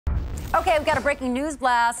Okay, we've got a breaking news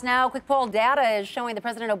blast now. Quick poll data is showing that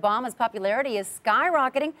President Obama's popularity is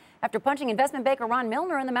skyrocketing after punching investment banker Ron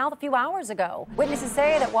Milner in the mouth a few hours ago. Witnesses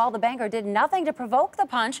say that while the banker did nothing to provoke the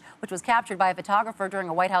punch, which was captured by a photographer during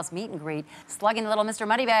a White House meet and greet, slugging the little Mr.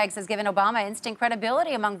 Moneybags has given Obama instant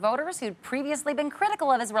credibility among voters who'd previously been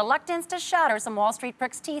critical of his reluctance to shatter some Wall Street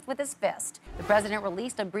prick's teeth with his fist. The president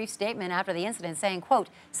released a brief statement after the incident saying, quote,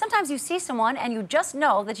 "Sometimes you see someone and you just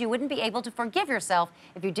know that you wouldn't be able to forgive yourself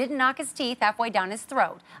if you didn't knock his teeth halfway down his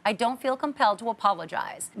throat. I don't feel compelled to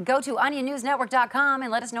apologize." Go to OnionNewsNetwork.com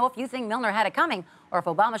and let us know if you think Milner had it coming or if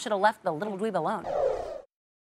Obama should have left the little dweeb alone.